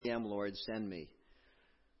am, Lord, send me.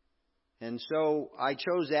 And so I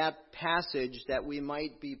chose that passage that we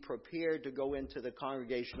might be prepared to go into the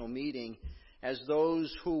congregational meeting as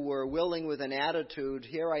those who were willing with an attitude,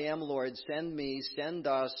 here I am, Lord, send me, send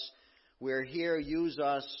us. We're here, use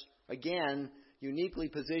us. Again, uniquely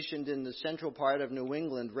positioned in the central part of New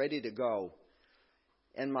England, ready to go.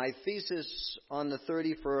 And my thesis on the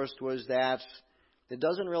 31st was that it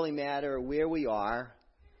doesn't really matter where we are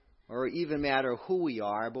or even matter who we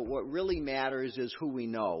are, but what really matters is who we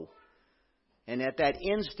know. And at that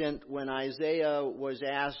instant when Isaiah was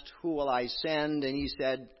asked, who will I send? And he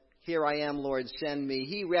said, here I am, Lord, send me.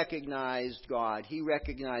 He recognized God. He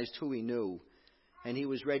recognized who he knew. And he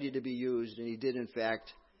was ready to be used. And he did, in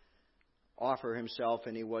fact, offer himself,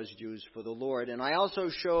 and he was used for the Lord. And I also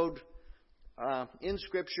showed in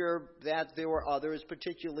Scripture that there were others,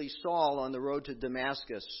 particularly Saul on the road to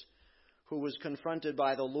Damascus, who was confronted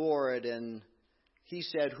by the Lord, and he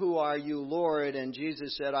said, who are you, Lord? And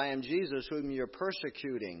Jesus said, I am Jesus, whom you're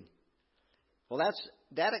persecuting. Well,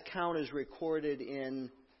 that account is recorded in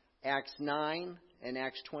Acts 9 and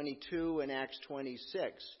Acts 22 and Acts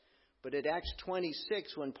 26. But at Acts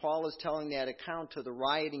 26, when Paul is telling that account to the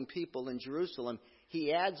rioting people in Jerusalem,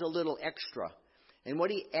 he adds a little extra. And what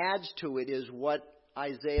he adds to it is what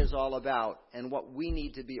Isaiah is all about and what we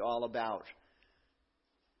need to be all about.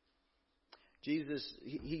 Jesus,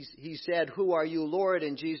 he said, who are you, Lord?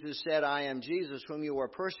 And Jesus said, I am Jesus, whom you are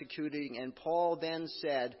persecuting. And Paul then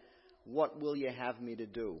said, what will you have me to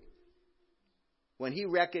do? When he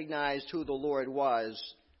recognized who the Lord was,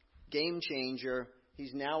 game changer,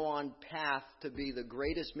 he's now on path to be the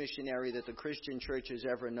greatest missionary that the Christian church has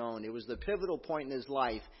ever known. It was the pivotal point in his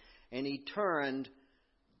life. And he turned,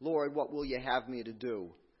 Lord, what will you have me to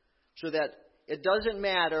do? So that it doesn't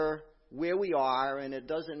matter where we are and it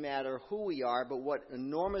doesn't matter who we are, but what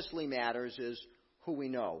enormously matters is who we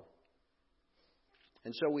know.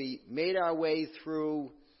 And so we made our way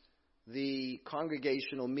through the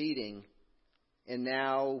congregational meeting, and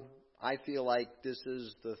now I feel like this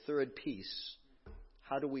is the third piece.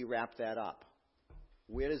 How do we wrap that up?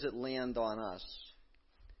 Where does it land on us?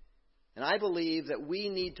 And I believe that we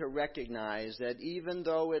need to recognize that even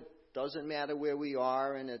though it doesn't matter where we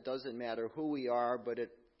are and it doesn't matter who we are, but it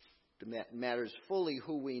matters fully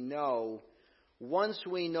who we know, once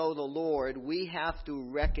we know the Lord, we have to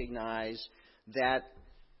recognize that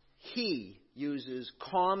He uses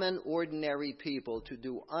common, ordinary people to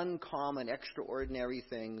do uncommon, extraordinary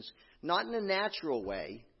things, not in a natural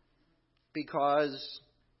way, because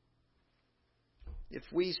if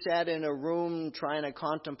we sat in a room trying to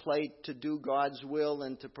contemplate to do God's will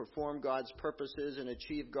and to perform God's purposes and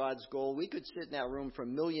achieve God's goal, we could sit in that room for a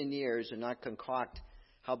million years and not concoct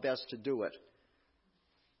how best to do it.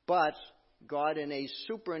 But God, in a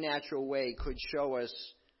supernatural way, could show us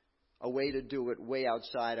a way to do it way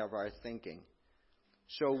outside of our thinking.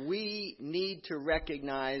 So we need to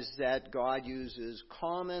recognize that God uses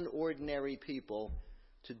common, ordinary people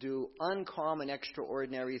to do uncommon,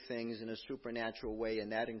 extraordinary things in a supernatural way,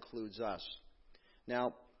 and that includes us.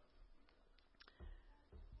 Now,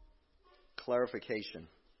 clarification.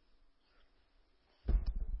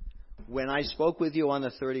 When I spoke with you on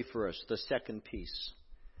the 31st, the second piece,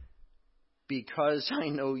 because I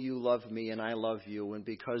know you love me and I love you, and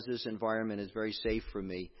because this environment is very safe for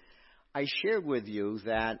me, I shared with you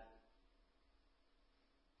that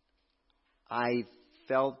I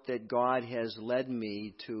felt that God has led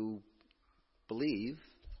me to believe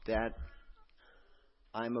that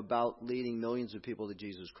I'm about leading millions of people to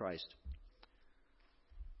Jesus Christ.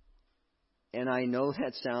 And I know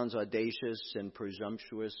that sounds audacious and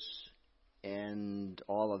presumptuous and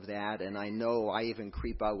all of that, and I know I even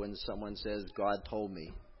creep out when someone says, God told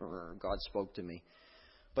me, or God spoke to me.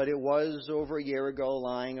 But it was over a year ago,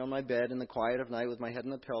 lying on my bed in the quiet of night with my head on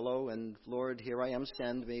the pillow, and Lord, here I am,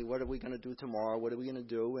 send me. What are we going to do tomorrow? What are we going to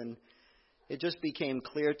do? And it just became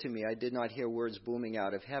clear to me. I did not hear words booming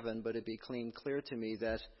out of heaven, but it became clear to me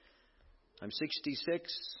that I'm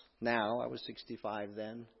 66 now. I was 65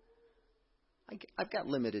 then. I've got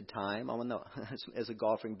limited time. I'm on the, as a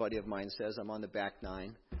golfing buddy of mine says, I'm on the back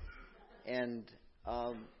nine. And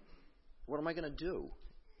what am I going to do?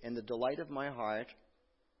 And the delight of my heart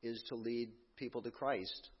is to lead people to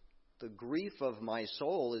Christ. The grief of my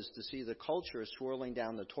soul is to see the culture swirling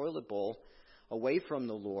down the toilet bowl away from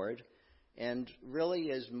the Lord. And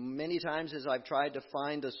really, as many times as I've tried to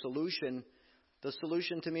find a solution, the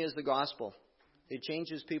solution to me is the gospel. It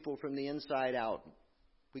changes people from the inside out.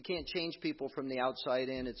 We can't change people from the outside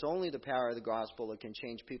in. It's only the power of the gospel that can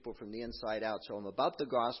change people from the inside out. So I'm about the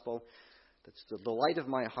gospel. That's the delight of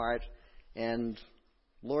my heart. And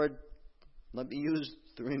Lord, let me use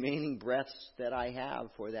the remaining breaths that I have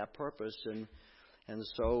for that purpose. And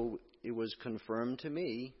so it was confirmed to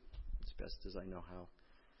me, as best as I know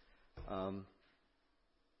how,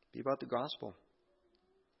 be about the gospel.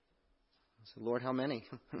 I said, Lord, how many?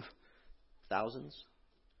 Thousands?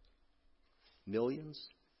 Millions?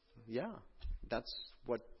 Yeah, that's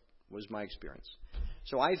what was my experience.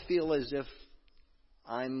 So I feel as if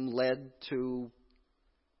I'm led to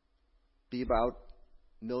be about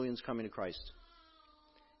millions coming to Christ.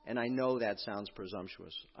 And I know that sounds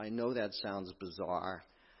presumptuous. I know that sounds bizarre.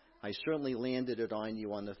 I certainly landed it on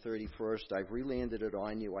you on the 31st. I've relanded it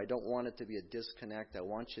on you. I don't want it to be a disconnect. I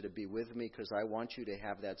want you to be with me because I want you to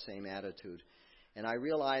have that same attitude. And I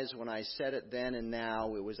realized when I said it then and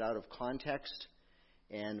now, it was out of context.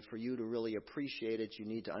 And for you to really appreciate it, you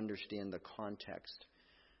need to understand the context.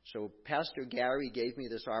 So Pastor Gary gave me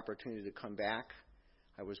this opportunity to come back.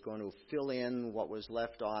 I was going to fill in what was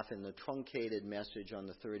left off in the truncated message on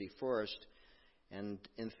the 31st. And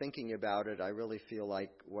in thinking about it, I really feel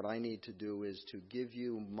like what I need to do is to give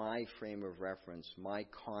you my frame of reference, my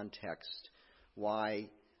context, why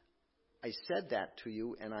I said that to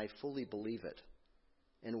you and I fully believe it,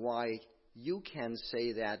 and why you can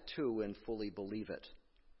say that too and fully believe it.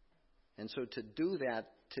 And so to do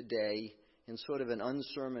that today in sort of an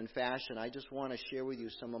unsermon fashion, I just want to share with you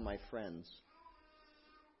some of my friends.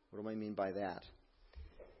 What do I mean by that?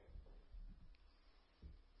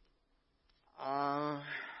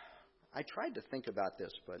 I tried to think about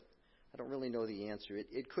this, but I don't really know the answer.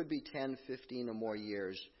 It could be 10, 15 or more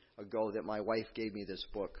years ago that my wife gave me this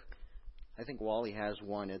book. I think Wally has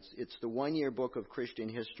one. It's the one-year book of Christian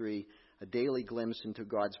history, a daily glimpse into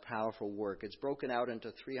God's powerful work. It's broken out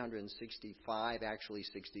into 365, actually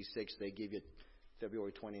 66. They give you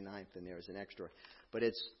February 29th in there as an extra. But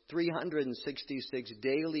it's 366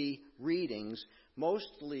 daily readings,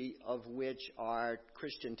 mostly of which are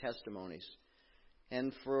Christian testimonies.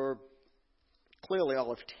 And for clearly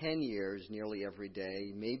all of 10 years, nearly every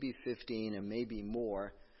day, maybe 15 and maybe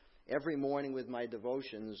more, every morning with my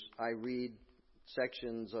devotions, I read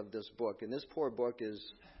sections of this book. And this poor book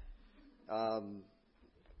is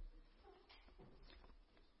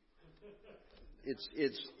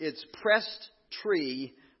it's pressed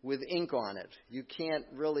tree with ink on it. You can't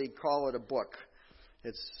really call it a book.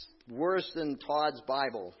 It's worse than Todd's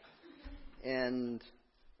Bible. And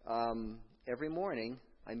every morning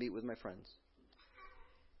I meet with my friends.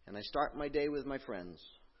 And I start my day with my friends.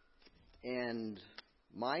 And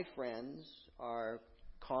my friends are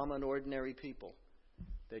common, ordinary people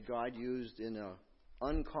that God used in an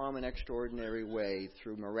uncommon, extraordinary way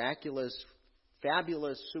through miraculous,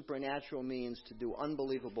 fabulous, supernatural means to do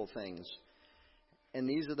unbelievable things. And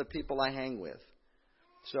these are the people I hang with.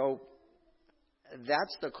 So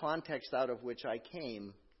that's the context out of which I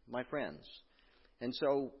came, my friends. And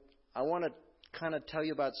so I want to kind of tell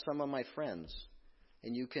you about some of my friends.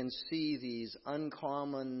 And you can see these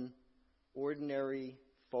uncommon, ordinary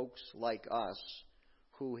folks like us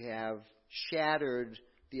who have shattered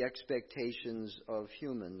the expectations of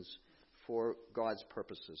humans for God's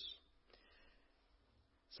purposes.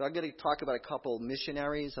 So I'm going to talk about a couple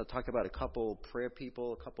missionaries. I'll talk about a couple prayer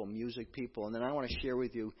people, a couple music people, and then I want to share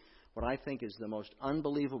with you what I think is the most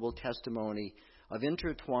unbelievable testimony of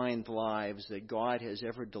intertwined lives that God has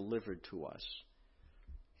ever delivered to us.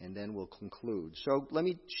 And then we'll conclude. So let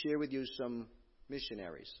me share with you some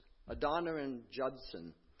missionaries. Adoniram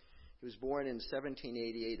Judson. He was born in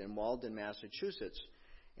 1788 in Walden, Massachusetts.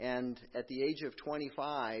 And at the age of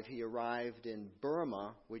 25, he arrived in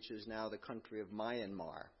Burma, which is now the country of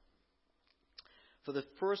Myanmar. For the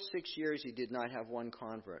first 6 years, he did not have one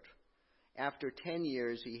convert. After 10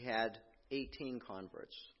 years, he had 18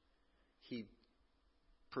 converts. He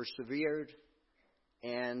persevered,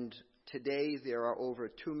 and today there are over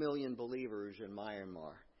 2 million believers in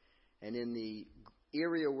Myanmar. And in the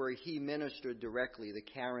area where he ministered directly, the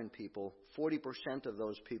Karen people, 40% of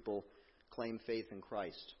those people claim faith in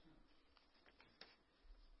Christ.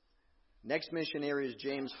 Next missionary is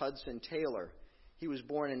James Hudson Taylor. He was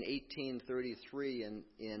born in 1833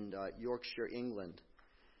 in Yorkshire, England.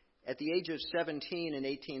 At the age of 17 in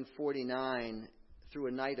 1849, through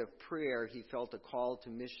a night of prayer, he felt a call to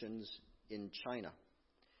missions in China.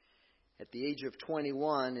 At the age of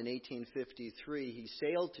 21 in 1853, he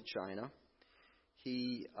sailed to China.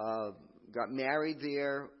 He got married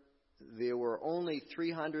there. There were only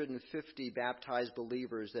 350 baptized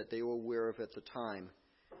believers that they were aware of at the time.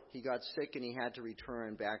 He got sick and he had to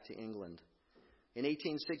return back to England. In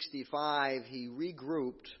 1865, he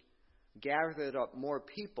regrouped, gathered up more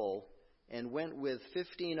people, and went with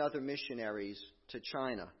 15 other missionaries to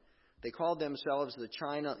China. They called themselves the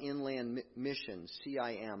China Inland Mission,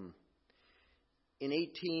 CIM. In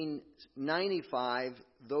 1895,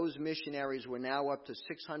 those missionaries were now up to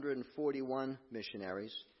 641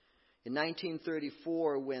 missionaries. In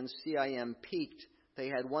 1934, when CIM peaked, they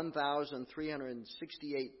had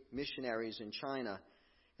 1,368 missionaries in China,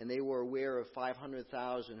 and they were aware of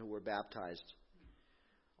 500,000 who were baptized.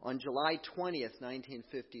 On July 20th,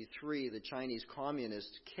 1953, the Chinese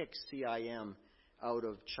communists kicked CIM out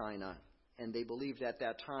of China, and they believed at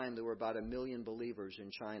that time there were about 1 million believers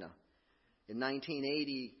in China. In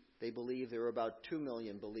 1980, they believed there were about 2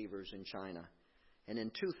 million believers in China. And in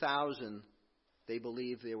 2000, they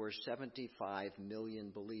believed there were 75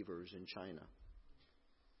 million believers in China.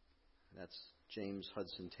 That's James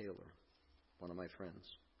Hudson Taylor, one of my friends.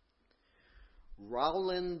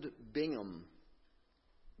 Rowland Bingham,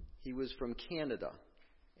 he was from Canada,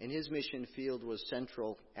 and his mission field was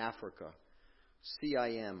Central Africa,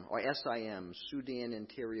 CIM, or SIM, Sudan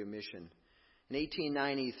Interior Mission. In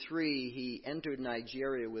 1893, he entered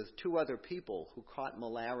Nigeria with 2 other people who caught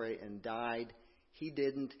malaria and died. He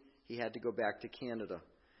didn't. He had to go back to Canada.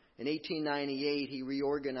 In 1898, he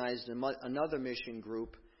reorganized another mission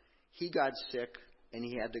group. He got sick, and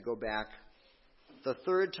he had to go back. The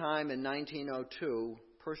third time in 1902,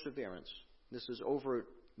 perseverance. This is over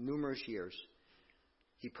numerous years.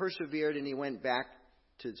 He persevered, and he went back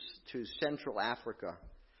to Central Africa,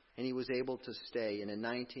 and he was able to stay. And in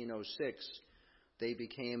 1906, they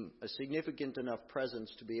became a significant enough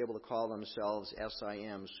presence to be able to call themselves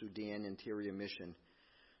SIM, Sudan Interior Mission.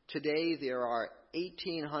 Today, there are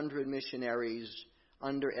 1,800 missionaries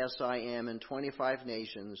under SIM in 25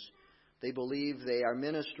 nations. They believe they are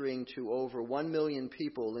ministering to over 1 million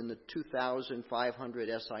people in the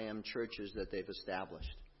 2,500 SIM churches that they've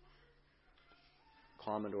established.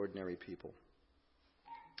 Common, ordinary people.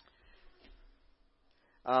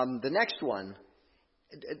 The next one.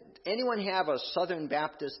 Anyone have a Southern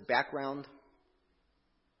Baptist background?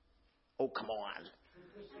 Oh, come on.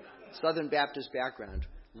 Southern Baptist background.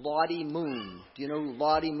 Lottie Moon. Do you know who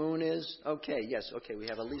Lottie Moon is? Okay, yes. Okay, we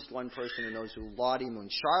have at least one person who knows who Lottie Moon.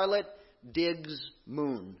 Charlotte Diggs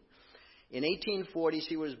Moon. In 1840,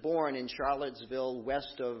 she was born in Charlottesville,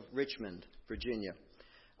 west of Richmond, Virginia.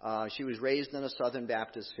 She was raised in a Southern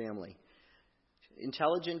Baptist family.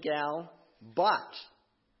 Intelligent gal, but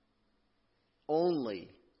only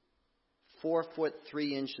 4 foot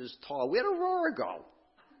 3 inches tall. Where'd Aurora go?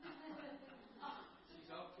 She's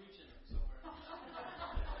out preaching somewhere.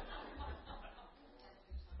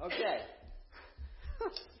 Okay.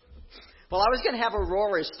 Well, I was going to have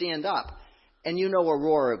Aurora stand up. And you know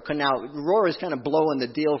Aurora. Now, Aurora's kind of blowing the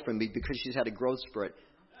deal for me because she's had a growth spurt.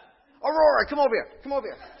 Aurora, come over here. Come over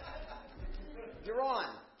here. You're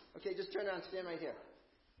on. Okay, just turn around. Stand right here.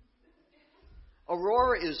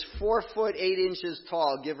 Aurora is 4 foot 8 inches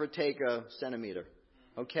tall, give or take a centimeter.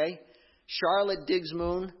 Okay? Charlotte Diggs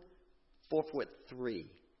Moon, 4 foot 3.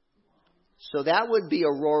 So that would be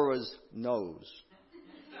Aurora's nose.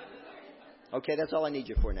 Okay, that's all I need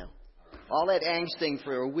you for now. All that angsting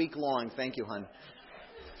for a week long. Thank you, hon.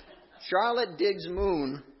 Charlotte Diggs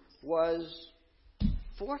Moon was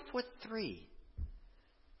 4 foot 3.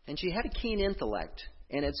 And she had a keen intellect.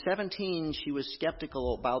 And at 17, she was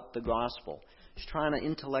skeptical about the gospel. She's trying to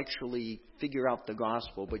intellectually figure out the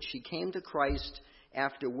gospel. But she came to Christ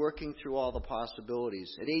after working through all the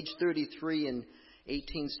possibilities. At age 33 in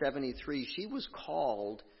 1873, she was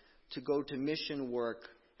called to go to mission work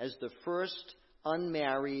as the first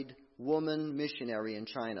unmarried woman missionary in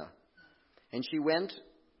China. And she went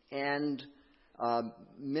and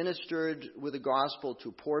ministered with the gospel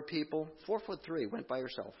to poor people. 4 foot 3, went by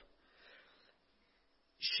herself.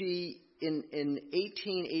 She, in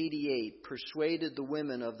 1888, persuaded the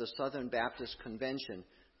women of the Southern Baptist Convention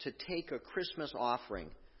to take a Christmas offering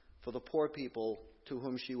for the poor people to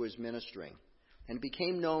whom she was ministering. And it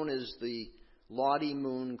became known as the Lottie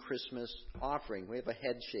Moon Christmas offering. We have a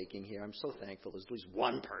head shaking here. I'm so thankful there's at least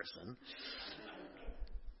one person.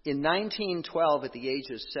 In 1912, at the age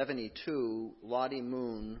of 72, Lottie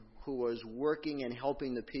Moon, who was working and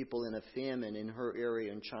helping the people in a famine in her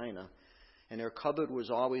area in China, and her cupboard was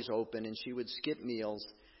always open, and she would skip meals.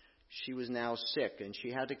 She was now sick, and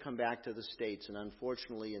she had to come back to the States. And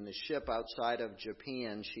unfortunately, in the ship outside of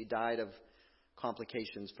Japan, she died of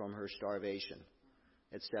complications from her starvation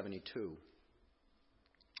at 72.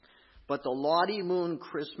 But the Lottie Moon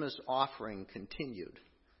Christmas offering continued.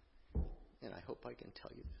 And I hope I can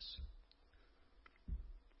tell you this.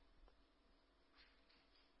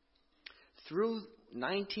 Through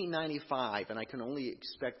 1995, and I can only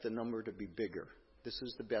expect the number to be bigger. This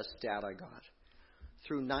is the best stat I got.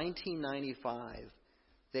 Through 1995,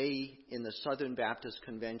 They, in the Southern Baptist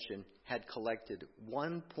Convention, had collected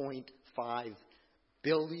 $1.5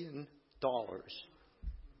 billion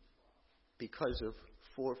because of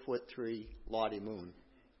 4'3" Lottie Moon,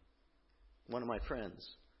 one of my friends.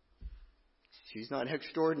 She's not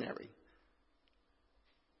extraordinary,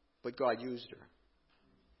 but God used her.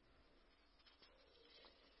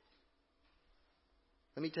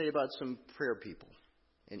 Let me tell you about some prayer people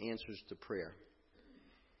and answers to prayer.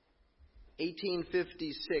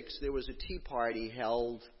 1856, there was a tea party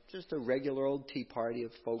held, just a regular old tea party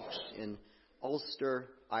of folks in Ulster,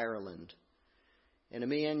 Ireland. And a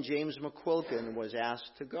man, James McQuilkin, was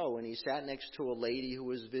asked to go, and he sat next to a lady who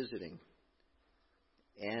was visiting.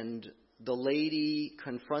 And the lady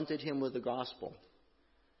confronted him with the gospel,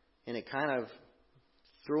 and it kind of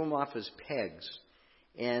threw him off his pegs.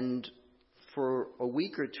 And for a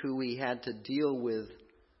week or two, he had to deal with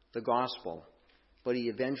the gospel, but he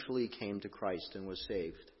eventually came to Christ and was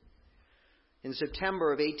saved. In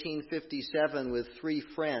September of 1857, with 3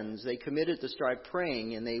 friends, they committed to start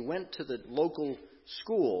praying, and they went to the local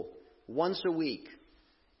school once a week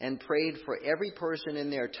and prayed for every person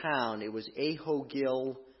in their town. It was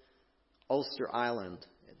Ahogill, Ulster Island.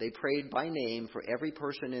 They prayed by name for every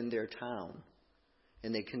person in their town.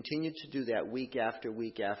 And they continued to do that week after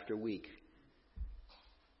week after week.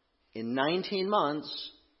 In 19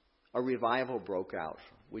 months, a revival broke out,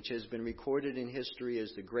 which has been recorded in history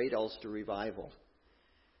as the Great Ulster Revival.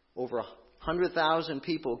 Over 100,000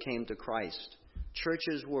 people came to Christ.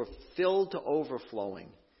 Churches were filled to overflowing.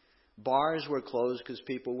 Bars were closed because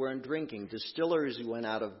people weren't drinking. Distilleries went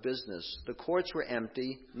out of business. The courts were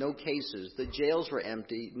empty, no cases. The jails were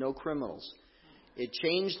empty, no criminals. It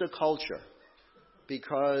changed the culture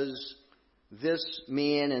because this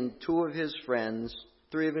man and 3 of his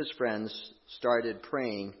friends started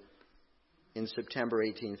praying in September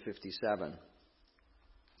 1857.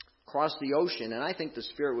 Across the ocean, and I think the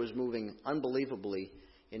Spirit was moving unbelievably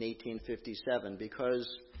in 1857 because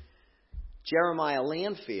Jeremiah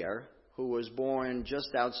Lanphier, who was born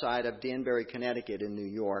just outside of Danbury, Connecticut in New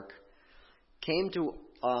York, came to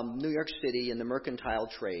New York City in the mercantile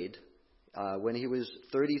trade. When he was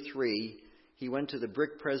 33, he went to the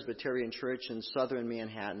Brick Presbyterian Church in southern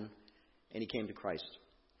Manhattan, and he came to Christ.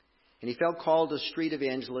 And he felt called to street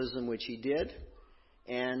evangelism, which he did.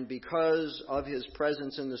 And because of his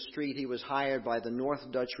presence in the street, he was hired by the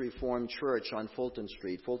North Dutch Reformed Church on Fulton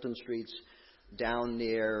Street. Fulton Street's down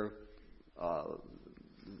near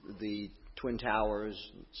the Twin Towers,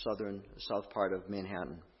 south part of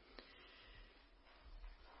Manhattan.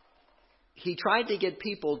 He tried to get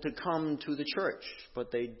people to come to the church,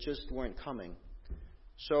 but they just weren't coming.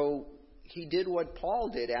 So he did what Paul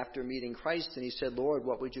did after meeting Christ, and he said, Lord,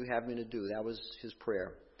 what would you have me to do? That was his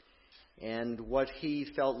prayer. And what he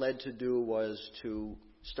felt led to do was to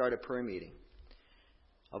start a prayer meeting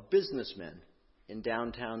of businessmen in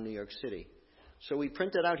downtown New York City. So we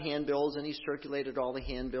printed out handbills, and he circulated all the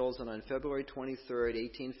handbills, and on February 23rd,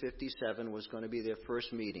 1857 was going to be their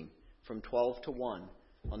first meeting from 12 to 1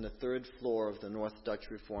 on the 3rd floor of the North Dutch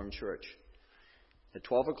Reformed Church. At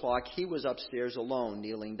 12 o'clock, he was upstairs alone,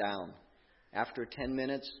 kneeling down. After 10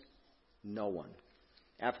 minutes, no one.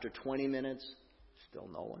 After 20 minutes, still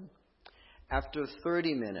no one. After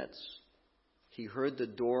 30 minutes, he heard the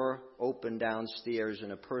door open downstairs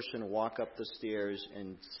and a person walk up the stairs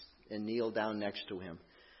and kneel down next to him.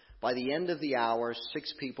 By the end of the hour,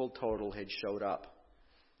 6 people total had showed up.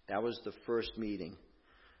 That was the first meeting.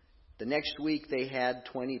 The next week, they had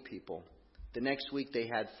 20 people. The next week, they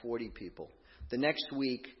had 40 people. The next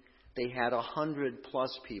week, they had 100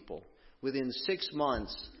 plus people. Within 6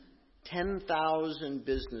 months, 10,000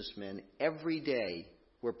 businessmen every day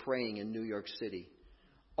were praying in New York City.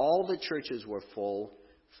 All the churches were full.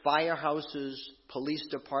 Firehouses, police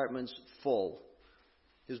departments, full.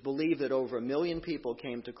 It was believed that over 1 million people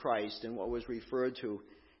came to Christ in what was referred to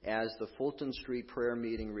as the Fulton Street Prayer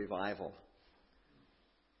Meeting Revival.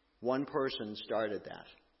 One person started that.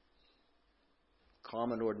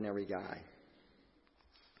 Common, ordinary guy.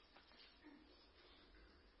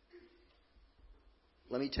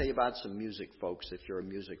 Let me tell you about some music, folks, if you're a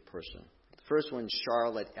music person. The first one's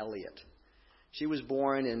Charlotte Elliott. She was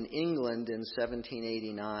born in England in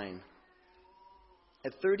 1789.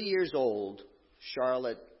 At 30 years old,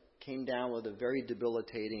 Charlotte came down with a very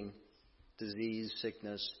debilitating disease,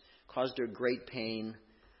 sickness, caused her great pain,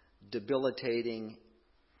 debilitating,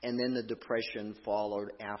 and then the depression followed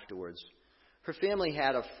afterwards. Her family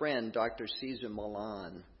had a friend, Dr. Caesar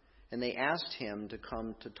Milan, and they asked him to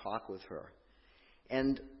come to talk with her.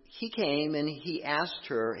 And he came and he asked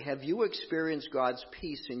her, have you experienced God's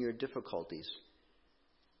peace in your difficulties?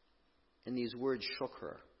 And these words shook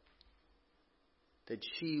her. That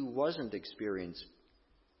she wasn't experiencing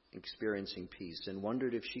peace and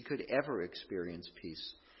wondered if she could ever experience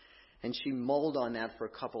peace. And she mulled on that for a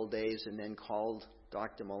couple of days and then called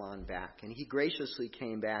Dr. Milan back. And he graciously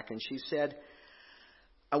came back and she said,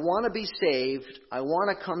 I want to be saved. I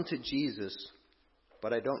want to come to Jesus,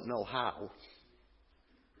 but I don't know how.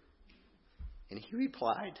 And he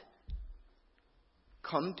replied,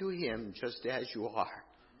 come to him just as you are.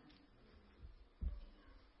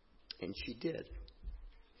 And she did.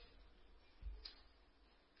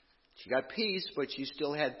 She got peace, but she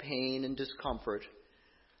still had pain and discomfort.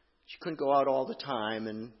 She couldn't go out all the time.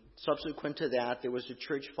 And subsequent to that, there was a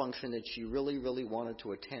church function that she really, really wanted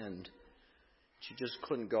to attend. She just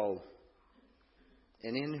couldn't go.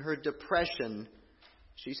 And in her depression,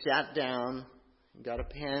 she sat down, got a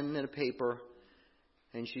pen and a paper,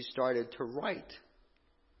 and she started to write.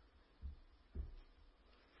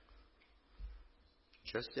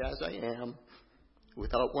 Just as I am,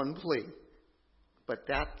 without one plea. But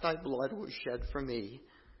that thy blood was shed for me,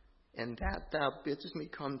 and that thou bidst me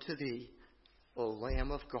come to thee, O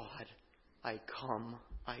Lamb of God, I come,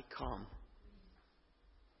 I come.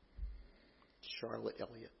 Charlotte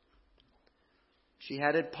Elliott. She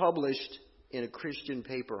had it published in a Christian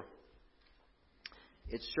paper.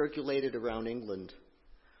 It circulated around England.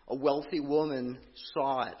 A wealthy woman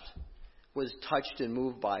saw it, was touched and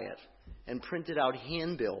moved by it, and printed out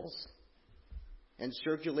handbills and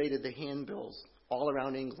circulated the handbills all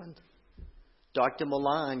around England. Dr.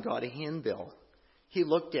 Milan got a handbill. He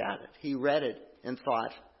looked at it. He read it and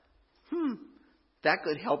thought, that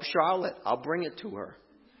could help Charlotte. I'll bring it to her.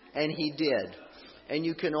 And he did. And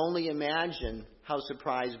you can only imagine how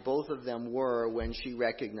surprised both of them were when she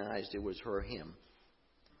recognized it was her hymn.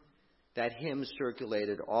 That hymn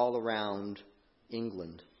circulated all around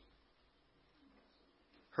England.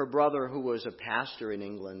 Her brother, who was a pastor in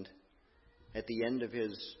England, at the end of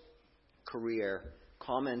his career,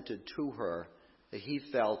 commented to her that he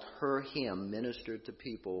felt her hymn ministered to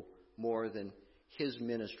people more than his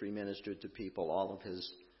ministry ministered to people all of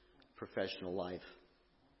his professional life.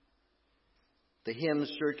 The hymn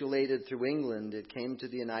circulated through England. It came to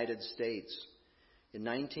the United States in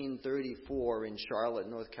 1934 in Charlotte,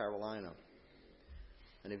 North Carolina.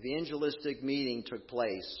 An evangelistic meeting took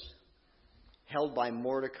place, held by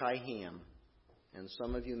Mordecai Ham, and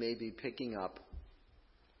some of you may be picking up.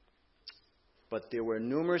 But there were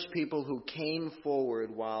numerous people who came forward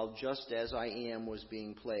while Just As I Am was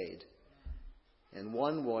being played. And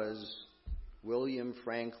one was William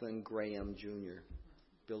Franklin Graham Jr.,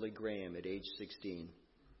 Billy Graham at age 16.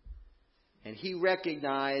 And he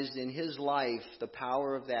recognized in his life the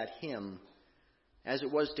power of that hymn, as it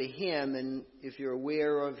was to him. And if you're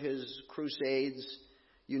aware of his crusades,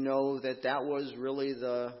 you know that that was really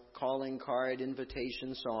the calling card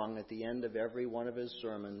invitation song at the end of every one of his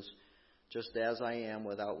sermons, Just As I Am,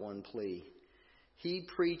 without one plea. He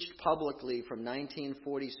preached publicly from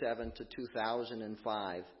 1947 to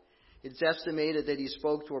 2005. It's estimated that he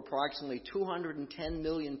spoke to approximately 210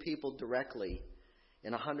 million people directly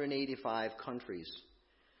in 185 countries.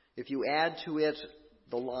 If you add to it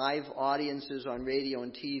the live audiences on radio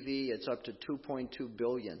and TV, it's up to 2.2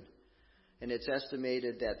 billion. And it's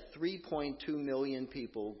estimated that 3.2 million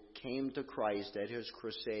people came to Christ at his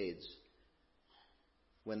crusades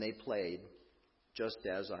when they played Just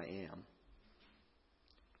As I Am.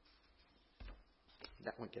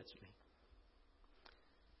 That one gets me.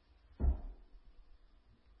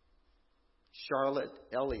 Charlotte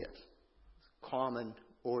Elliott, common,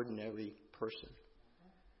 ordinary person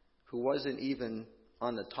who wasn't even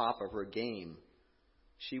on the top of her game.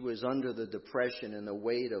 She was under the depression and the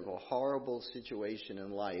weight of a horrible situation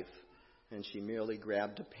in life, and she merely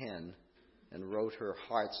grabbed a pen and wrote her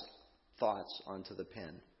heart's thoughts onto the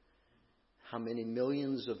pen. How many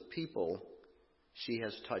millions of people she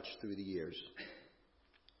has touched through the years.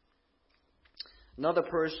 Another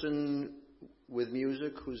person with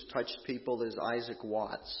music who's touched people is Isaac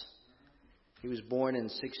Watts. He was born in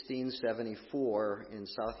 1674 in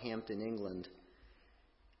Southampton, England.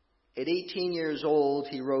 At 18 years old,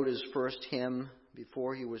 he wrote his first hymn.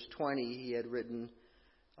 Before he was 20, he had written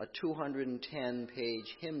a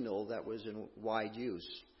 210-page hymnal that was in wide use.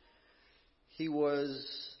 He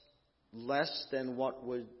was less than what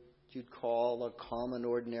you'd call a common,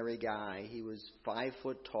 ordinary guy. He was 5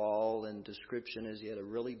 foot tall, and description is he had a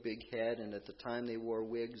really big head, and at the time they wore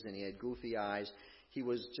wigs, and he had goofy eyes. He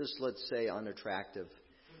was just, let's say, unattractive.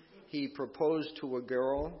 He proposed to a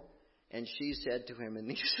girl, and she said to him in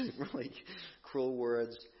these really cruel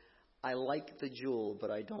words, "I like the jewel,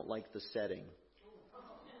 but I don't like the setting."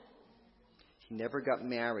 He never got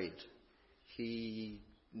married. He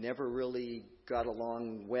never really got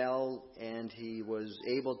along well, and he was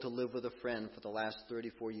able to live with a friend for the last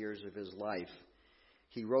 34 years of his life.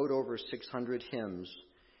 He wrote over 600 hymns.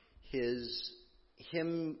 His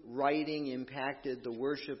hymn writing impacted the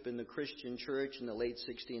worship in the Christian church in the late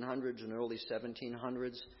 1600s and early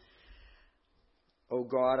 1700s. O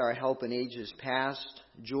God, our help in ages past,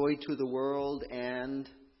 joy to the world, and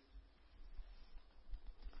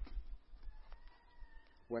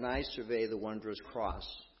when I survey the wondrous cross,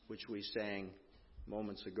 which we sang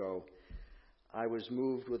moments ago, I was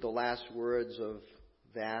moved with the last words of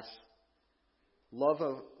that.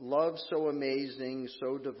 Love so amazing,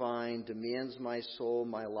 so divine, demands my soul,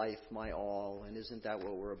 my life, my all. And isn't that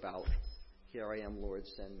what we're about? Here I am, Lord,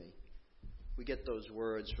 send me. We get those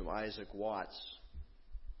words from Isaac Watts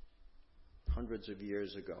hundreds of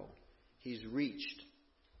years ago. He's reached.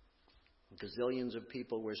 Gazillions of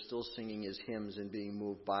people were still singing his hymns and being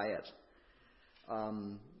moved by it.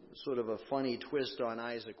 Sort of a funny twist on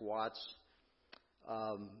Isaac Watts.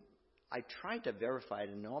 I tried to verify it,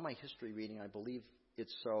 and in all my history reading, I believe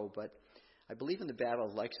it's so, but I believe in the Battle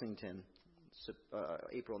of Lexington,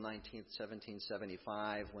 April 19th,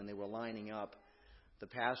 1775, when they were lining up, the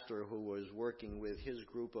pastor who was working with his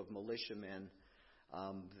group of militiamen,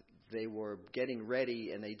 they were getting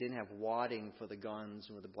ready, and they didn't have wadding for the guns.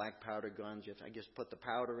 And with the black powder guns, you have to, I guess, put the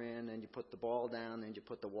powder in, and you put the ball down, and you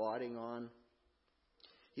put the wadding on.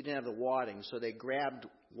 He didn't have the wadding, so they grabbed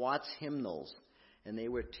Watts hymnals, and they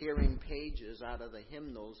were tearing pages out of the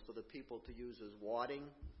hymnals for the people to use as wadding.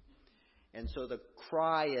 And so the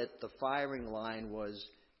cry at the firing line was,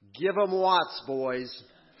 "Give 'em Watts, boys."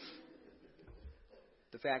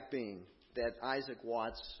 The fact being that Isaac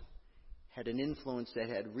Watts had an influence that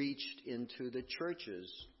had reached into the churches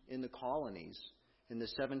in the colonies in the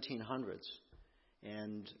 1700s.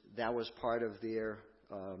 And that was part of their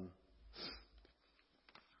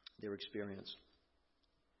experience.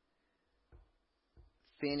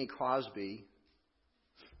 Fanny Crosby,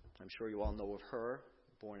 I'm sure you all know of her,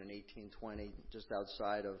 born in 1820, just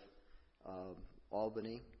outside of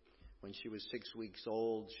Albany. When she was 6 weeks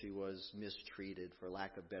old, she was mistreated, for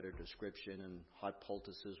lack of better description, and hot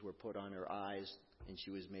poultices were put on her eyes, and she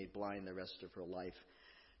was made blind the rest of her life.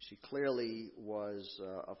 She clearly was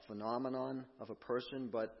a phenomenon of a person,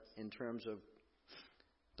 but in terms of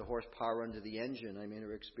the horsepower under the engine, I mean,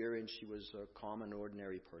 her experience, she was a common,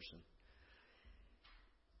 ordinary person.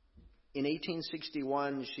 In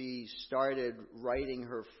 1861, she started writing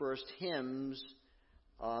her first hymns,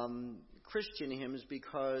 Christian hymns,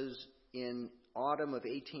 because in autumn of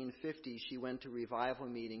 1850, she went to revival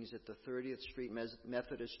meetings at the 30th Street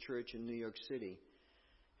Methodist Church in New York City.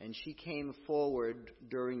 And she came forward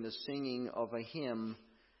during the singing of a hymn,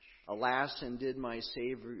 "Alas, and did my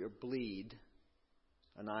Savior bleed,"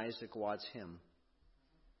 an Isaac Watts hymn.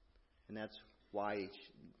 And that's why,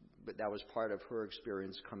 but that was part of her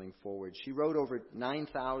experience coming forward. She wrote over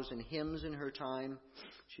 9,000 hymns in her time.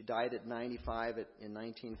 She died at 95 in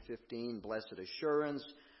 1915. Blessed Assurance,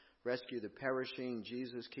 Rescue the Perishing,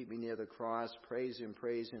 Jesus Keep Me Near the Cross, Praise Him,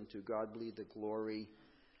 to God Be the Glory.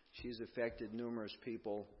 She's affected numerous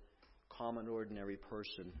people, common, ordinary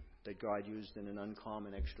person that God used in an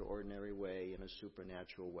uncommon, extraordinary way, in a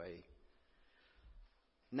supernatural way.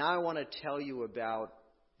 Now I want to tell you about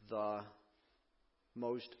the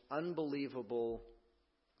most unbelievable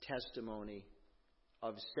testimony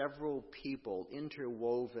of several people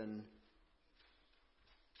interwoven.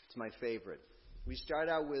 It's my favorite. We start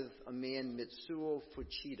out with a man, Mitsuo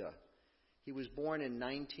Fuchida. He was born in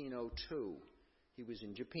 1902. He was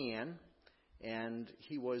in Japan, and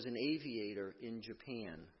he was an aviator in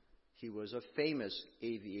Japan. He was a famous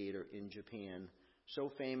aviator in Japan, so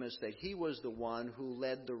famous that he was the one who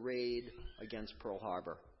led the raid against Pearl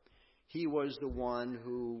Harbor. He was the one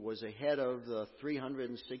who was ahead of the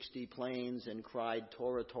 360 planes and cried,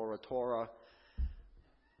 "Tora, Tora, Tora,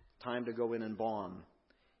 time to go in and bomb."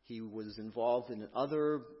 He was involved in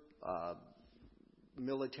other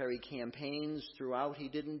military campaigns throughout. He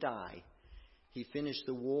didn't die. He finished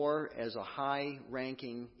the war as a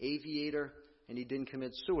high-ranking aviator, and he didn't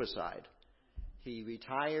commit suicide. He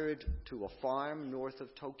retired to a farm north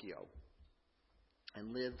of Tokyo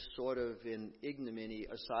and lived sort of in ignominy,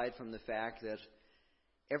 aside from the fact that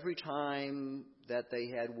every time that they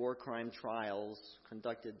had war crime trials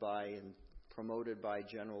conducted by and promoted by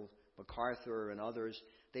General MacArthur and others,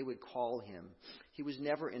 they would call him. He was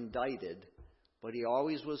never indicted, but he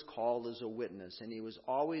always was called as a witness, and he was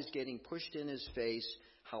always getting pushed in his face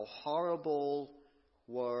how horrible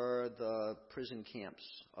were the prison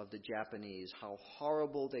camps of the Japanese, how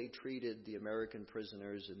horrible they treated the American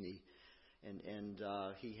prisoners And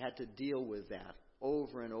he had to deal with that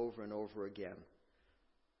over and over and over again.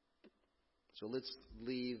 So let's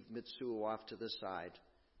leave Mitsuo off to the side.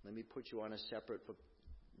 Let me put you on a separate but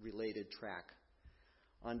related track.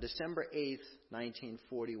 On December 8th,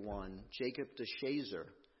 1941, Jacob de Shazer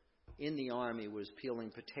in the Army was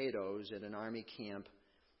peeling potatoes at an Army camp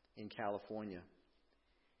in California.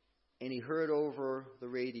 And he heard over the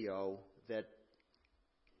radio that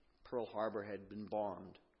Pearl Harbor had been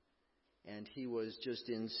bombed. And he was just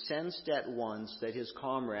incensed at once that his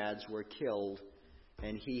comrades were killed.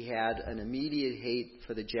 And he had an immediate hate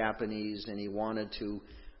for the Japanese, and he wanted to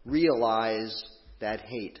realize that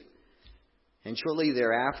hate. And shortly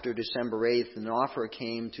thereafter, December 8th, an offer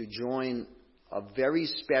came to join a very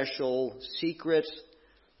special secret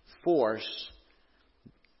force,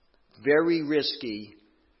 very risky,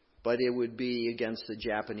 but it would be against the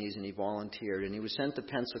Japanese, and he volunteered. And he was sent to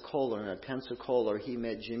Pensacola, and at Pensacola he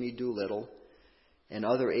met Jimmy Doolittle and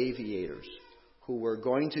other aviators who were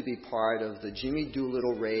going to be part of the Jimmy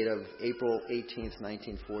Doolittle raid of April 18th,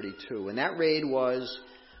 1942. And that raid was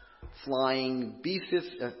flying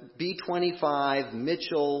B-25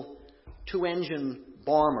 Mitchell two-engine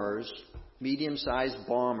bombers, medium-sized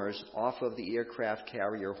bombers, off of the aircraft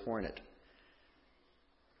carrier Hornet.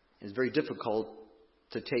 It's very difficult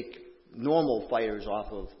to take normal fighters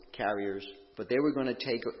off of carriers, but they were going to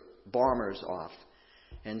take bombers off.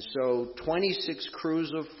 And so 26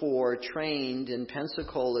 crews of 4 trained in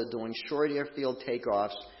Pensacola doing short airfield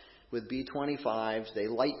takeoffs with B-25s. They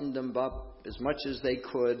lightened them up as much as they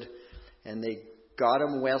could, and they got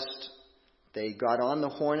them west. They got on the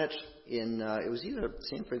Hornet in, it was either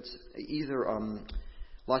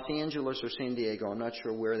Los Angeles or San Diego. I'm not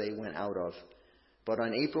sure where they went out of. But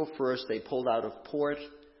on April 1st, they pulled out of port.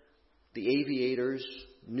 The aviators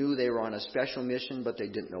knew they were on a special mission, but they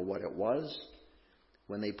didn't know what it was.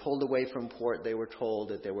 When they pulled away from port, they were told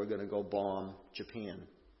that they were going to go bomb Japan.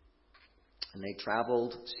 And they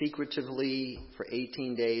traveled secretively for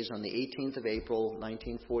 18 days. On the 18th of April,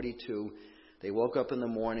 1942, they woke up in the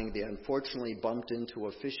morning. They unfortunately bumped into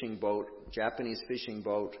a fishing boat, Japanese fishing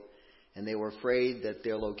boat, and they were afraid that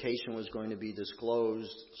their location was going to be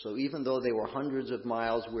disclosed. So even though they were hundreds of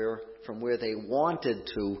miles from where they wanted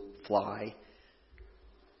to fly,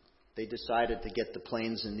 they decided to get the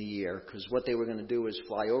planes in the air, because what they were going to do is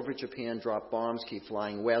fly over Japan, drop bombs, keep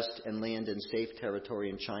flying west, and land in safe territory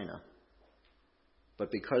in China.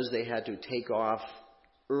 But because they had to take off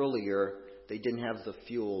earlier, they didn't have the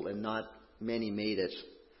fuel, and not many made it.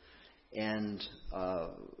 And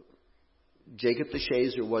Jacob de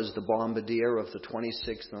Shazer was the bombardier of the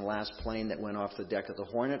 26th and last plane that went off the deck of the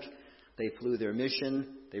Hornet. They flew their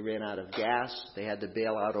mission. They ran out of gas. They had to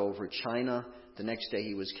bail out over China. The next day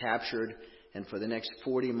he was captured, and for the next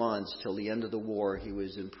 40 months, till the end of the war, he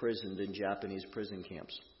was imprisoned in Japanese prison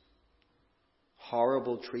camps.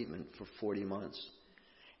 Horrible treatment for 40 months.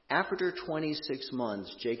 After 26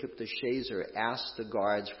 months, Jacob de Shazer asked the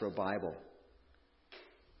guards for a Bible.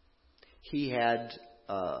 He had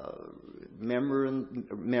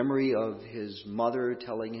memory of his mother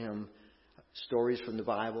telling him stories from the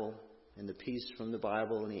Bible and the piece from the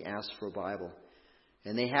Bible, and he asked for a Bible.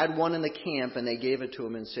 And they had one in the camp, and they gave it to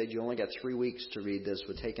him and said, "You only got 3 weeks to read this.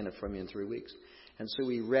 We're taking it from you in 3 weeks." And so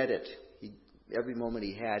he read it. Every moment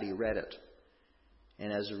he had, he read it.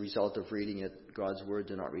 And as a result of reading it, God's word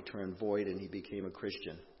did not return void, and he became a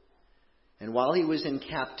Christian. And while he was in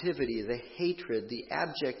captivity, the hatred, the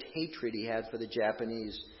abject hatred he had for the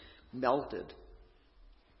Japanese melted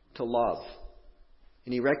to love.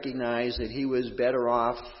 And he recognized that he was better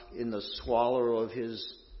off in the squalor of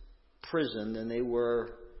his prison than they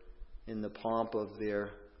were in the pomp of their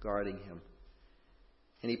guarding him.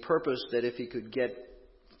 And he purposed that if he could get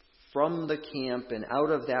from the camp and out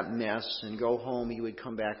of that mess and go home, he would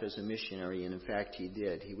come back as a missionary. And in fact, he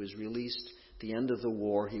did. He was released at the end of the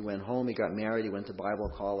war. He went home, he got married, he went to Bible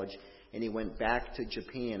college, and he went back to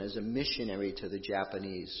Japan as a missionary to the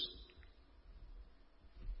Japanese.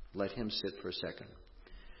 Let him sit for a second.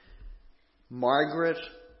 Margaret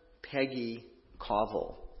Peggy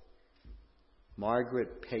Colville.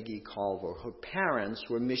 Margaret Peggy Colville. Her parents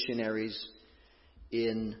were missionaries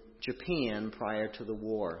in Japan prior to the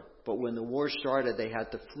war. But when the war started, they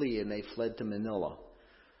had to flee, and they fled to Manila.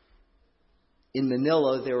 In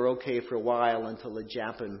Manila, they were okay for a while until the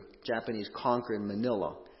Japanese conquered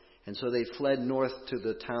Manila. And so they fled north to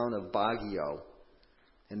the town of Baguio.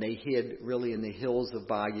 And they hid really in the hills of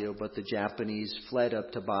Baguio, but the Japanese fled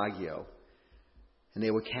up to Baguio. And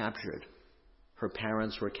they were captured. Her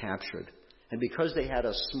parents were captured. And because they had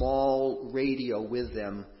a small radio with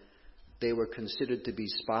them, they were considered to be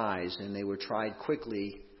spies, and they were tried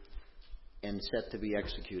quickly and set to be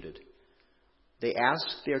executed. They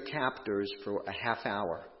asked their captors for a half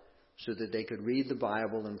hour so that they could read the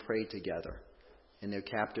Bible and pray together. And their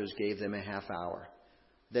captors gave them a half hour.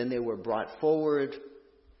 Then they were brought forward,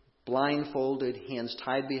 blindfolded, hands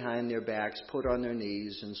tied behind their backs, put on their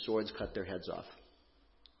knees, and swords cut their heads off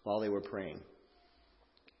while they were praying.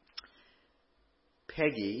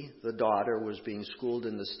 Peggy, the daughter, was being schooled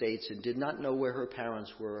in the States and did not know where her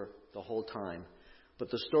parents were the whole time. But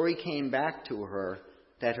the story came back to her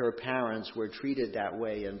that her parents were treated that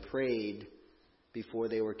way and prayed before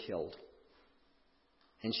they were killed.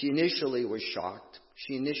 And she initially was shocked.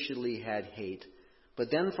 She initially had hate.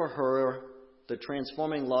 But then for her, the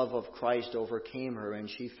transforming love of Christ overcame her, and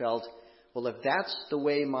she felt, well, if that's the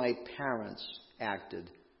way my parents acted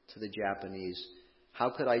to the Japanese, how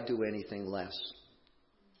could I do anything less?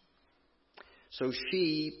 So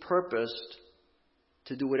she purposed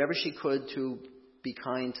to do whatever she could to be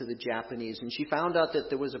kind to the Japanese. And she found out that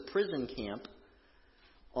there was a prison camp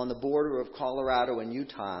on the border of Colorado and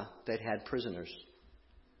Utah that had prisoners.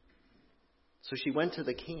 So she went to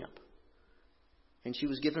the camp, and she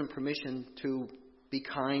was given permission to be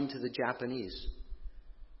kind to the Japanese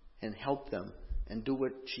and help them and do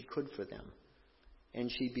what she could for them. And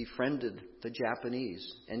she befriended the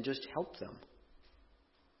Japanese and just helped them.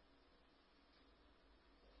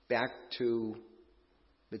 Back to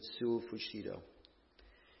Mitsuo Fushido.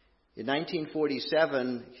 In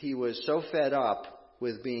 1947, he was so fed up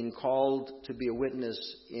with being called to be a witness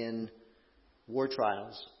in war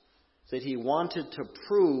trials that he wanted to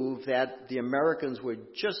prove that the Americans were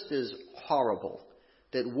just as horrible,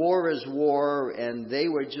 that war is war, and they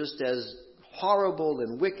were just as horrible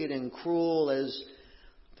and wicked and cruel as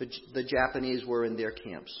the Japanese were in their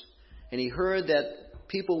camps. And he heard that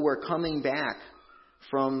people were coming back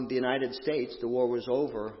from the United States. The war was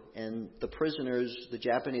over, and the prisoners, the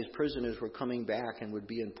Japanese prisoners, were coming back and would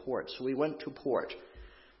be in port. So he went to port,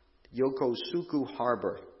 Yokosuka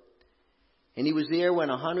Harbor. And he was there when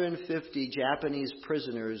 150 Japanese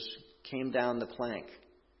prisoners came down the plank.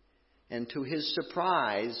 And to his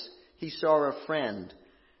surprise, he saw a friend,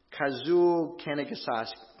 Kazuo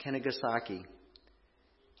Kanegasaki.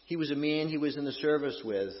 He was a man he was in the service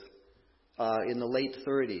with in the late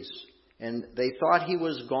 30s. And they thought he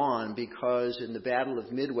was gone because in the Battle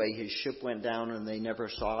of Midway, his ship went down and they never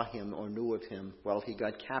saw him or knew of him. Well, he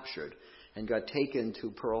got captured and got taken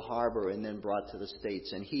to Pearl Harbor and then brought to the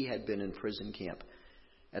States. And he had been in prison camp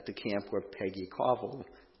at the camp where Peggy Covell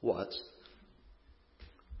was.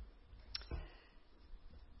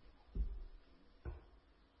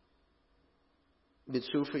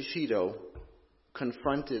 Mitsuo Fushido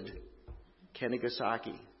confronted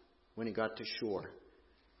Kanegasaki when he got to shore.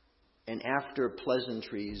 And after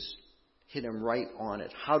pleasantries, hit him right on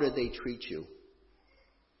it. How did they treat you?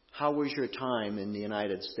 How was your time in the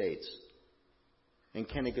United States? And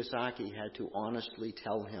Kanegasaki had to honestly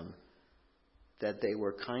tell him that they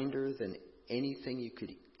were kinder than anything you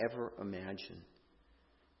could ever imagine.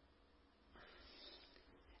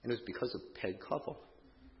 And it was because of Peg Covell.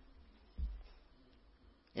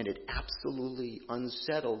 And it absolutely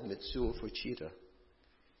unsettled Mitsuo Fushido.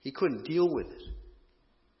 He couldn't deal with it.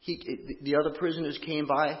 The other prisoners came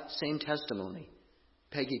by, same testimony,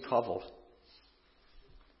 Peggy Covell.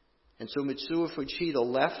 And so Mitsuo Fushido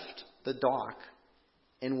left the dock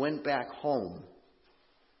and went back home.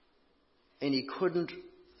 And he couldn't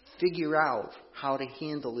figure out how to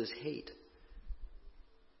handle his hate.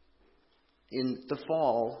 In the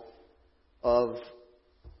fall of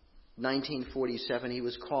 1947, he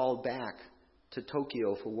was called back to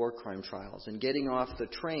Tokyo for war crime trials. And getting off the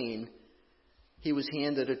train, he was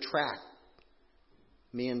handed a tract.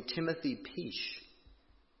 Man Timothy Peace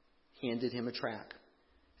handed him a tract.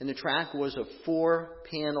 And the tract was a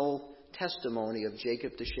 4-panel testimony of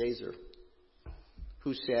Jacob de Shazer,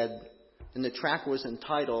 who said, and the tract was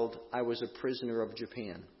entitled, "I was a prisoner of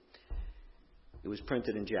Japan." It was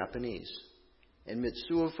printed in Japanese. And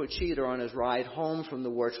Mitsuo Fushido, on his ride home from the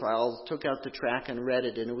war trials, took out the tract and read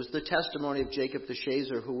it. And it was the testimony of Jacob de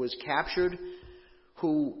Shazer, who was captured,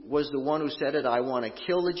 who was the one who said it, "I want to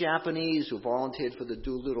kill the Japanese," who volunteered for the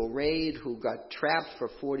Doolittle raid, who got trapped for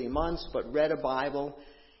 40 months, but read a Bible,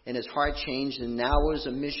 and his heart changed, and now was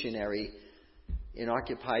a missionary in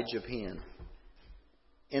occupied Japan.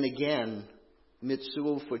 And again,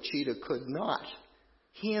 Mitsuo Fushido could not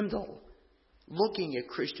handle looking at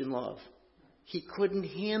Christian love. He couldn't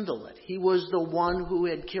handle it. He was the one who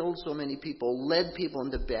had killed so many people, led people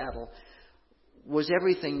into battle, was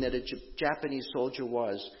everything that a Japanese soldier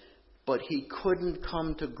was. But he couldn't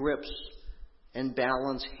come to grips and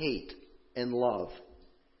balance hate and love.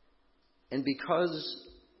 And because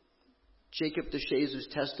Jacob DeShazer's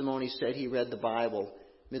testimony said he read the Bible.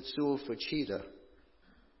 Mitsuo Fuchida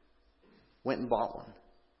went and bought one.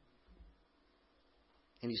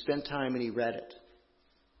 And he spent time and he read it.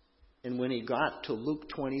 And when he got to Luke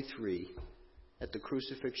 23, at the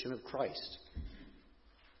crucifixion of Christ,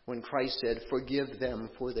 when Christ said, "Forgive them,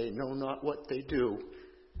 for they know not what they do,"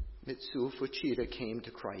 Mitsuo Fuchida came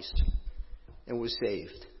to Christ and was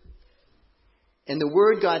saved. And the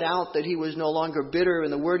word got out that he was no longer bitter,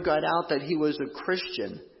 and the word got out that he was a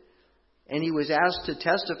Christian. And he was asked to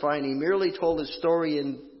testify, and he merely told his story,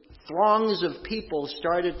 and throngs of people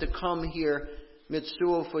started to come hear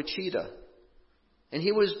Mitsuo Fuchida. And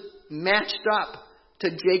he was matched up to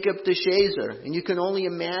Jacob DeShazer. And you can only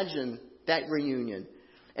imagine that reunion.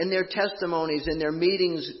 And their testimonies and their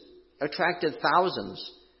meetings attracted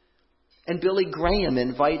thousands. And Billy Graham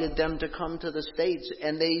invited them to come to the States.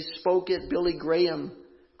 And they spoke at Billy Graham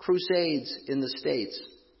crusades in the States.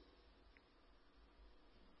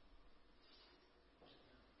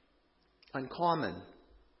 Uncommon,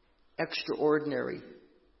 extraordinary,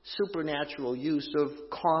 supernatural use of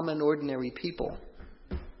common, ordinary people.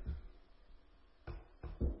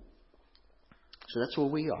 So that's where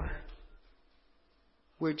we are.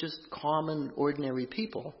 We're just common, ordinary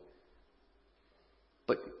people.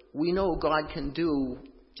 But we know God can do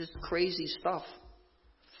just crazy stuff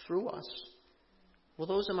through us. Well,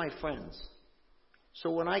 those are my friends.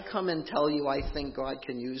 So when I come and tell you I think God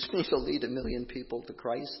can use me to lead 1 million people to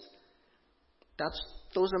Christ,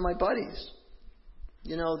 those are my buddies.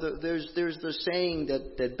 You know, there's the saying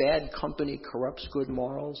that bad company corrupts good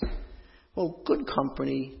morals. Well, good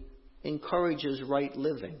company encourages right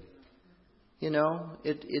living. You know,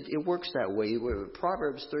 it works that way.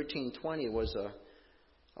 Proverbs 13:20 was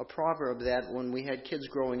a proverb that when we had kids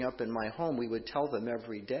growing up in my home, we would tell them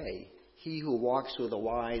every day. He who walks with the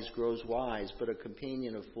wise grows wise, but a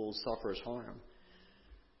companion of fools suffers harm.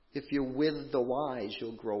 If you're with the wise,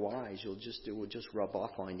 you'll grow wise. It will just rub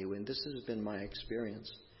off on you. And this has been my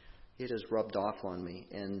experience. It has rubbed off on me.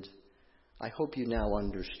 And I hope you now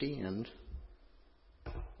understand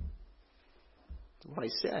what I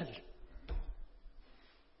said.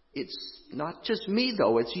 It's not just me,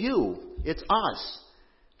 though. It's you. It's us.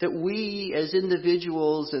 That we as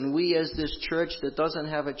individuals and we as this church that doesn't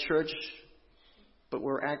have a church, but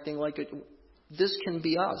we're acting like it. This can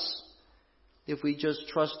be us if we just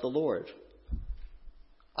trust the Lord.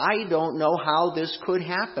 I don't know how this could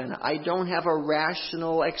happen. I don't have a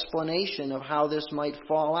rational explanation of how this might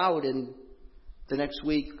fall out in the next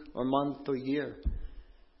week or month or year.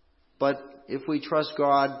 But if we trust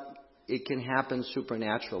God, it can happen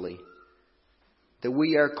supernaturally. That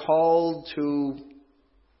we are called to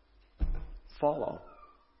follow.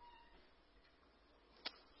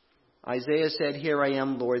 Isaiah said, "Here I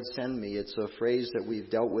am, Lord, send me." It's a phrase that we've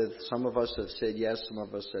dealt with. Some of us have said yes, some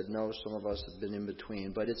of us said no, some of us have been in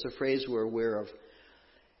between. But it's a phrase we're aware of.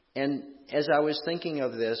 And as I was thinking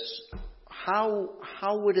of this,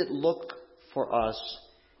 how would it look for us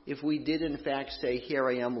if we did in fact say, "Here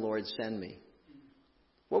I am, Lord, send me"?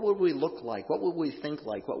 What would we look like? What would we think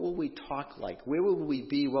like? What would we talk like? Where would we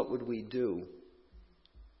be? What would we do?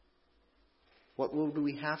 What would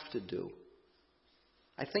we have to do?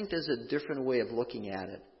 I think there's a different way of looking at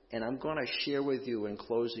it. And I'm going to share with you in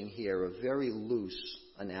closing here a very loose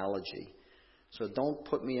analogy. So don't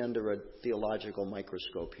put me under a theological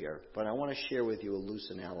microscope here. But I want to share with you a loose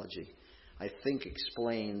analogy. I think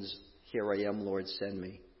explains, "Here I am, Lord, send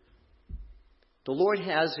me." The Lord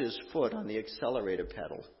has His foot on the accelerator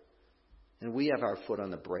pedal. And we have our foot on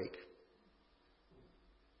the brake.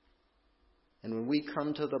 And when we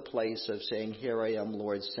come to the place of saying, "Here I am,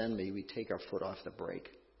 Lord, send me," we take our foot off the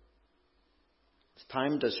brake. It's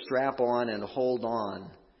time to strap on and hold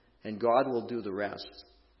on, and God will do the rest.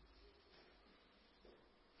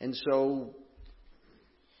 And so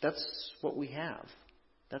that's what we have.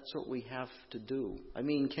 That's what we have to do. I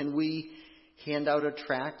mean, can we hand out a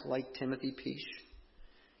tract like Timothy Peach?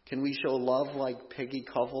 Can we show love like Peggy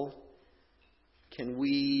Covell? Can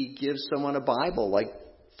we give someone a Bible like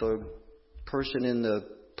the person in the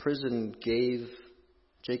prison gave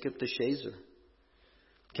Jacob DeShazer?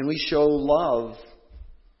 Can we show love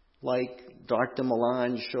like Dr.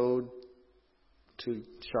 Milan showed to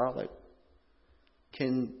Charlotte?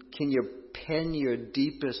 Can you pen your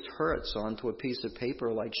deepest hurts onto a piece of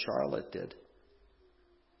paper like Charlotte did?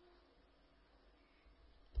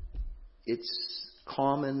 It's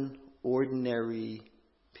common, ordinary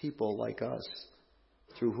people like us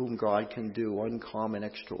through whom God can do uncommon,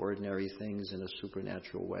 extraordinary things in a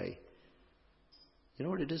supernatural way. You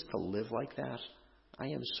know what it is to live like that? I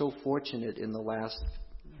am so fortunate in the last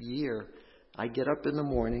year. I get up in the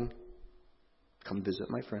morning Come visit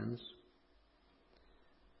my friends.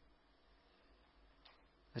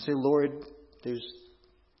 I say, Lord, there's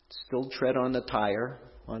still tread on the tire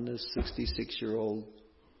on this 66-year-old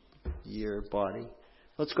year body.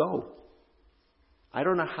 Let's go. I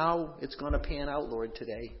don't know how it's going to pan out, Lord,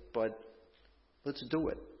 today, but let's do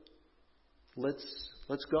it.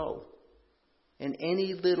 Let's go. And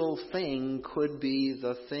any little thing could be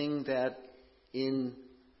the thing that in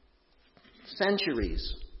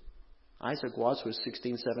centuries, Isaac Watts was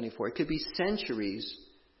 1674, it could be centuries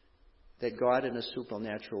that God in a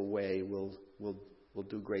supernatural way will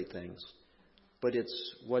do great things. But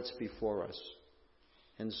it's what's before us.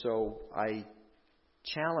 And so I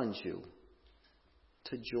challenge you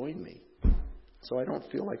to join me so I don't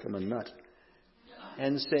feel like I'm a nut.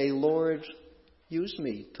 And say, Lord, use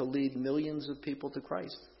me to lead millions of people to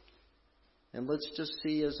Christ. And let's just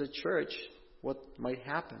see as a church what might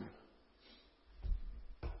happen.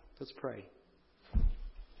 Let's pray.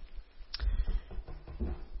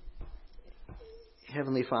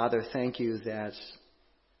 Heavenly Father, thank you that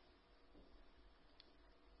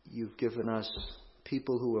you've given us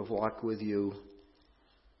people who have walked with you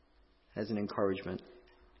as an encouragement.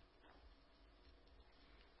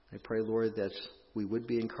 I pray, Lord, that we would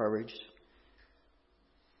be encouraged,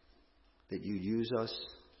 that you'd use us,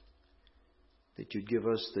 that you'd give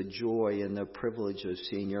us the joy and the privilege of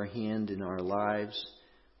seeing your hand in our lives,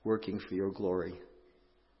 working for your glory.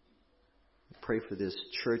 I pray for this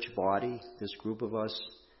church body, this group of us.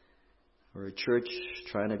 We're a church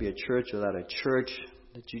trying to be a church without a church,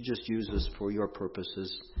 that you just use us for your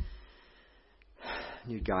purposes.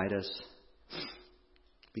 You guide us.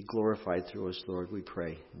 Be glorified through us, Lord, we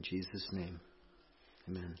pray. In Jesus' name,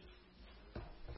 amen.